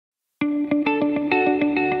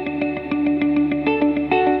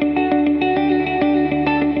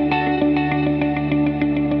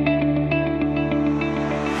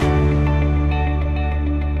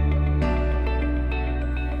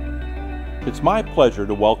It's my pleasure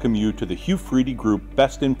to welcome you to the HuFriedyGroup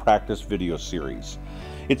Best in Practice video series.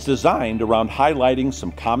 It's designed around highlighting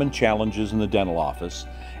some common challenges in the dental office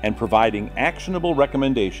and providing actionable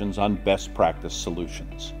recommendations on best practice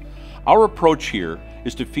solutions. Our approach here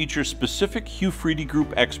is to feature specific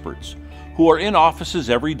HuFriedyGroup experts who are in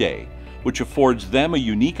offices every day, which affords them a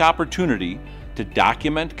unique opportunity to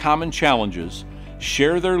document common challenges,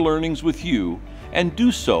 share their learnings with you, and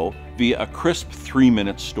do so via a crisp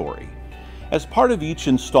 3-minute story. As part of each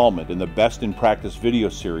installment in the Best in Practice video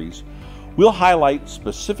series, we'll highlight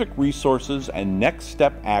specific resources and next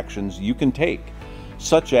step actions you can take,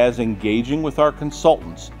 such as engaging with our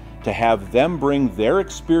consultants to have them bring their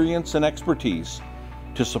experience and expertise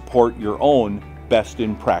to support your own Best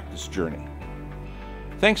in Practice journey.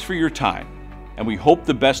 Thanks for your time, and we hope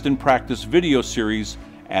the Best in Practice video series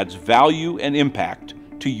adds value and impact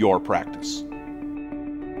to your practice.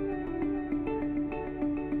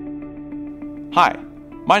 Hi,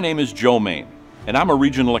 my name is Joe Main, and I'm a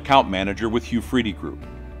Regional Account Manager with HuFriedyGroup.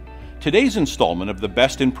 Today's installment of the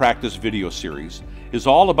Best in Practice video series is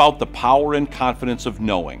all about the power and confidence of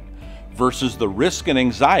knowing versus the risk and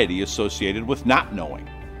anxiety associated with not knowing.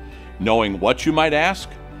 Knowing what, you might ask?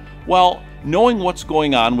 Well, knowing what's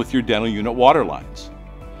going on with your dental unit water lines.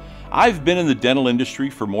 I've been in the dental industry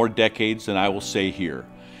for more decades than I will say here,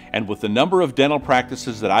 and with the number of dental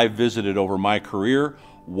practices that I've visited over my career,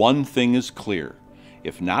 one thing is clear.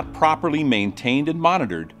 If not properly maintained and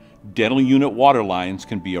monitored, dental unit water lines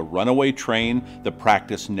can be a runaway train the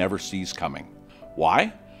practice never sees coming.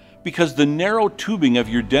 Why? Because the narrow tubing of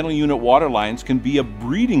your dental unit water lines can be a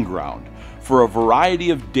breeding ground for a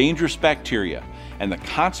variety of dangerous bacteria, and the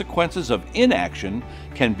consequences of inaction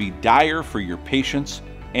can be dire for your patients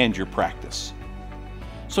and your practice.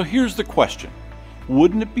 So here's the question.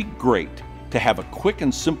 Wouldn't it be great to have a quick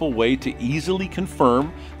and simple way to easily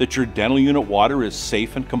confirm that your dental unit water is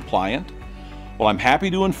safe and compliant? Well, I'm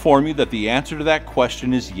happy to inform you that the answer to that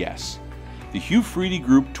question is yes. The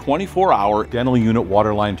HuFriedyGroup 24-hour dental unit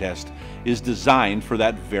waterline test is designed for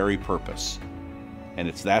that very purpose. And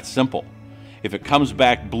it's that simple. If it comes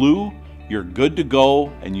back blue, you're good to go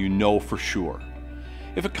and you know for sure.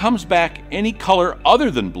 If it comes back any color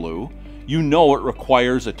other than blue, you know it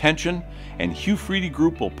requires attention, and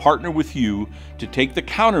HuFriedyGroup will partner with you to take the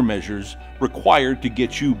countermeasures required to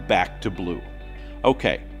get you back to blue.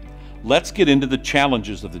 Okay, let's get into the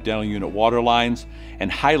challenges of the dental unit water lines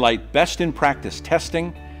and highlight best in practice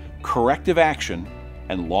testing, corrective action,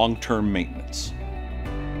 and long-term maintenance.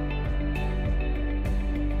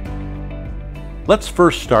 Let's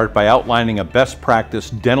first start by outlining a best practice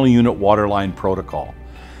dental unit waterline protocol.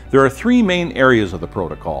 There are 3 main areas of the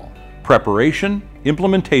protocol: preparation,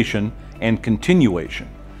 implementation, and continuation.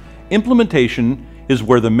 Implementation is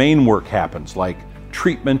where the main work happens, like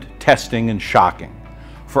treatment, testing, and shocking.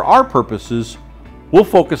 For our purposes, we'll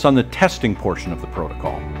focus on the testing portion of the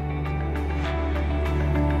protocol.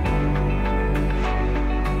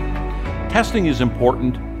 Testing is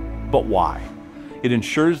important, but why? It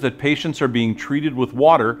ensures that patients are being treated with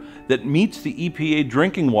water that meets the EPA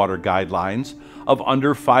drinking water guidelines of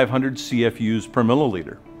under 500 CFUs per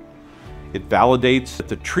milliliter. It validates that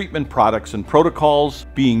the treatment products and protocols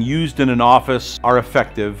being used in an office are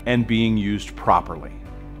effective and being used properly.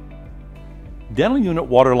 Dental unit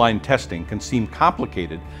waterline testing can seem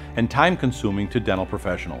complicated and time-consuming to dental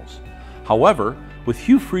professionals. However, with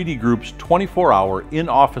HuFriedyGroup's 24-hour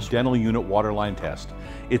in-office dental unit waterline test,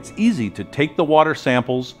 it's easy to take the water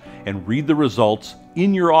samples and read the results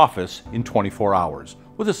in your office in 24 hours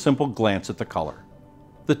with a simple glance at the color.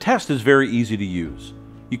 The test is very easy to use.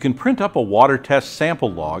 You can print up a water test sample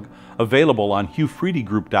log available on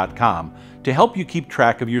HuFriedyGroup.com to help you keep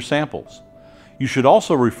track of your samples. You should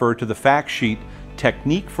also refer to the fact sheet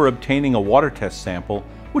Technique for Obtaining a Water Test Sample,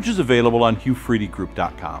 which is available on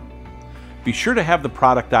HuFriedyGroup.com. Be sure to have the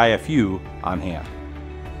product IFU on hand.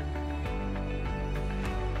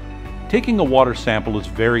 Taking a water sample is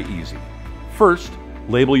very easy. First,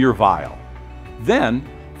 label your vial. Then,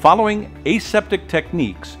 following aseptic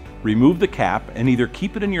techniques, remove the cap and either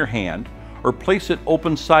keep it in your hand or place it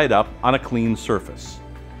open side up on a clean surface.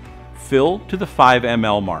 Fill to the 5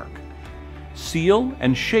 ml mark. Seal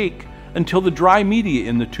and shake until the dry media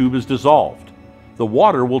in the tube is dissolved. The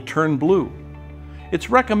water will turn blue.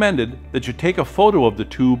 It's recommended that you take a photo of the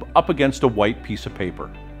tube up against a white piece of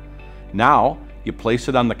paper. Now, you place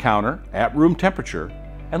it on the counter at room temperature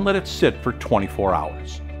and let it sit for 24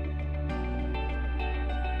 hours.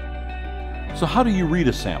 So how do you read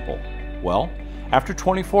a sample? Well, after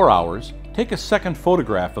 24 hours, take a second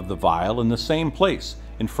photograph of the vial in the same place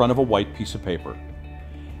in front of a white piece of paper.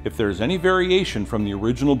 If there is any variation from the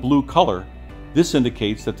original blue color, This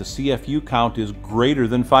indicates that the CFU count is greater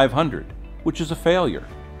than 500, which is a failure.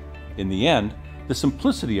 In the end, the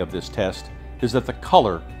simplicity of this test is that the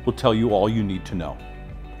color will tell you all you need to know.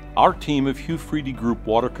 Our team of HuFriedyGroup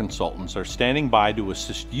water consultants are standing by to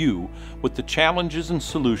assist you with the challenges and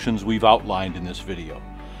solutions we've outlined in this video.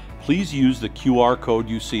 Please use the QR code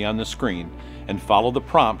you see on the screen and follow the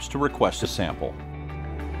prompts to request a sample.